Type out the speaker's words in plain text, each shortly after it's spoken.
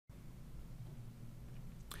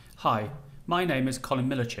Hi, my name is Colin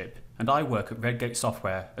Millerchip and I work at Redgate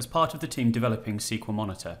Software as part of the team developing SQL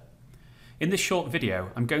Monitor. In this short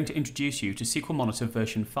video, I'm going to introduce you to SQL Monitor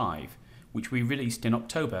version 5, which we released in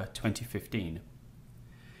October 2015.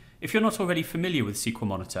 If you're not already familiar with SQL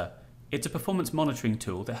Monitor, it's a performance monitoring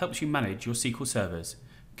tool that helps you manage your SQL servers,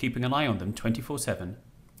 keeping an eye on them 24/7,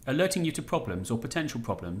 alerting you to problems or potential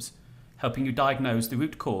problems, helping you diagnose the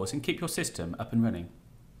root cause and keep your system up and running.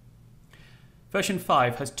 Version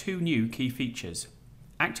 5 has two new key features: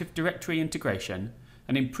 Active Directory integration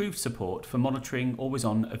and improved support for monitoring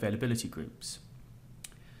AlwaysOn Availability Groups.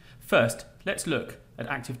 First, let's look at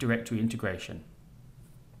Active Directory integration.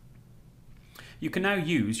 You can now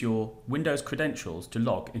use your Windows credentials to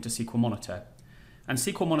log into SQL Monitor, and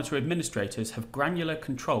SQL Monitor administrators have granular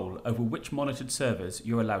control over which monitored servers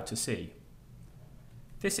you're allowed to see.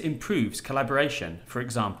 This improves collaboration, for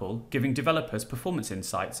example, giving developers performance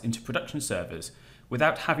insights into production servers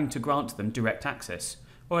without having to grant them direct access,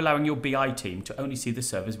 or allowing your BI team to only see the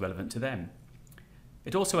servers relevant to them.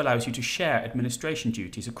 It also allows you to share administration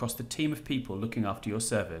duties across the team of people looking after your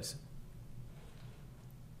servers.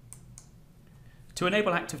 To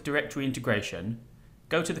enable Active Directory integration,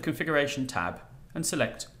 go to the Configuration tab and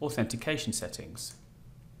select Authentication Settings.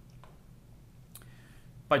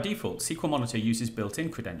 By default, SQL Monitor uses built-in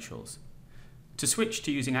credentials. To switch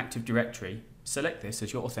to using Active Directory, select this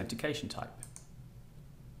as your authentication type.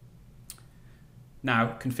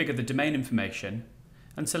 Now configure the domain information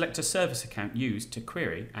and select a service account used to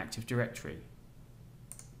query Active Directory.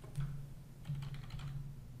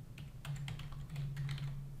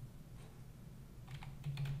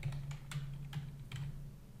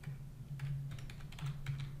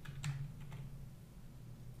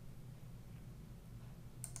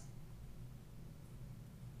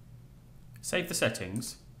 Save the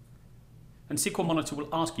settings, and SQL Monitor will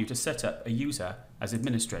ask you to set up a user as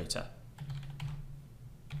administrator.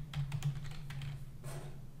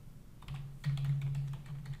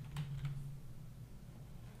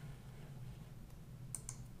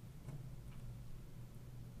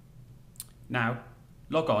 Now,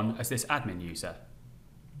 log on as this admin user.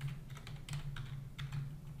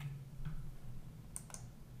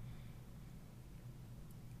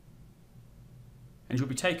 And you'll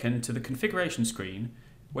be taken to the configuration screen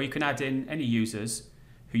where you can add in any users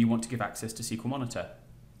who you want to give access to SQL Monitor.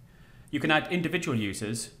 You can add individual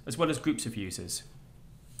users as well as groups of users.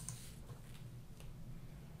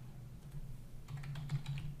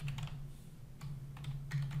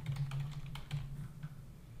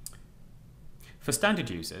 For standard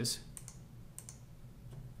users,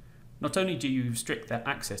 not only do you restrict their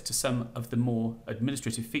access to some of the more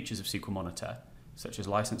administrative features of SQL Monitor, such as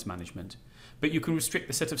license management, but you can restrict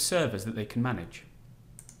the set of servers that they can manage.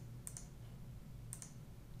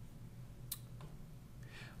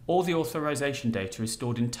 All the authorization data is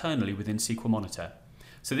stored internally within SQL Monitor,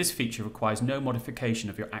 so this feature requires no modification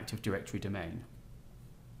of your Active Directory domain.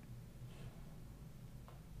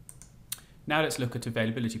 Now let's look at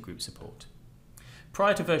availability group support.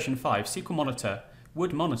 Prior to version 5, SQL Monitor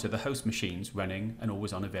would monitor the host machines running an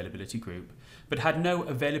AlwaysOn Availability Group, but had no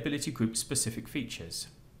Availability Group specific features.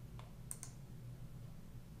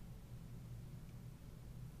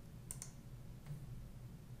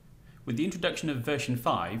 With the introduction of version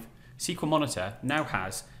 5, SQL Monitor now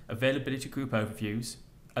has Availability Group overviews,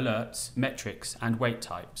 alerts, metrics, and wait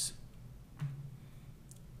types.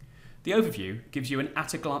 The overview gives you an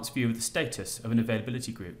at-a-glance view of the status of an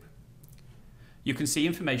availability group. You can see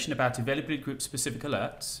information about availability group specific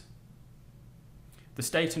alerts, the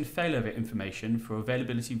state and failover information for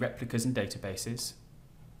availability replicas and databases,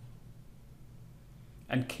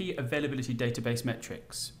 and key availability database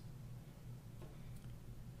metrics.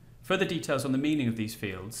 Further details on the meaning of these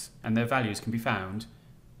fields and their values can be found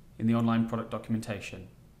in the online product documentation.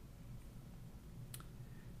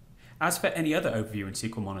 As for any other overview in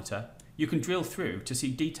SQL Monitor, you can drill through to see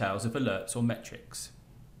details of alerts or metrics.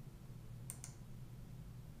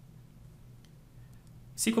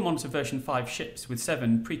 SQL Monitor version 5 ships with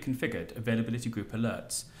 7 pre-configured availability group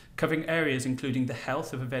alerts, covering areas including the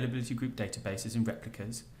health of availability group databases and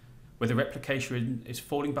replicas, whether replication is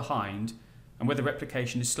falling behind, and whether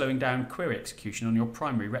replication is slowing down query execution on your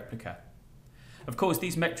primary replica. Of course,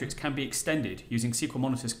 these metrics can be extended using SQL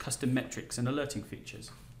Monitor's custom metrics and alerting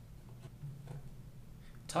features.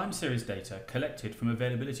 Time series data collected from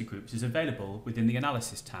availability groups is available within the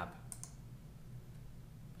Analysis tab.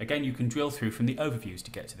 Again, you can drill through from the overviews to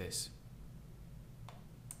get to this.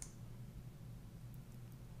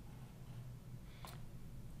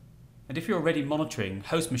 And if you're already monitoring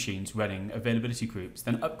host machines running availability groups,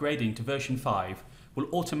 then upgrading to version 5 will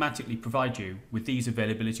automatically provide you with these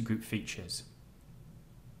availability group features.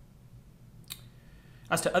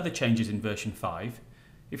 As to other changes in version 5,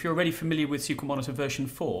 if you're already familiar with SQL Monitor version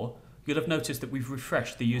 4, you'll have noticed that we've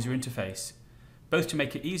refreshed the user interface, both to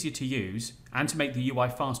make it easier to use and to make the UI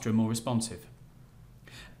faster and more responsive.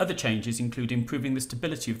 Other changes include improving the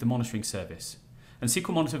stability of the monitoring service, and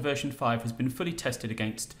SQL Monitor version 5 has been fully tested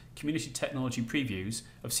against community technology previews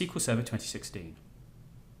of SQL Server 2016.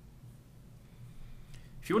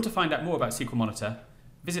 If you want to find out more about SQL Monitor,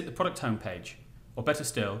 visit the product homepage, or better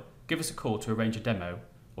still, give us a call to arrange a demo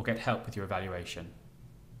or get help with your evaluation.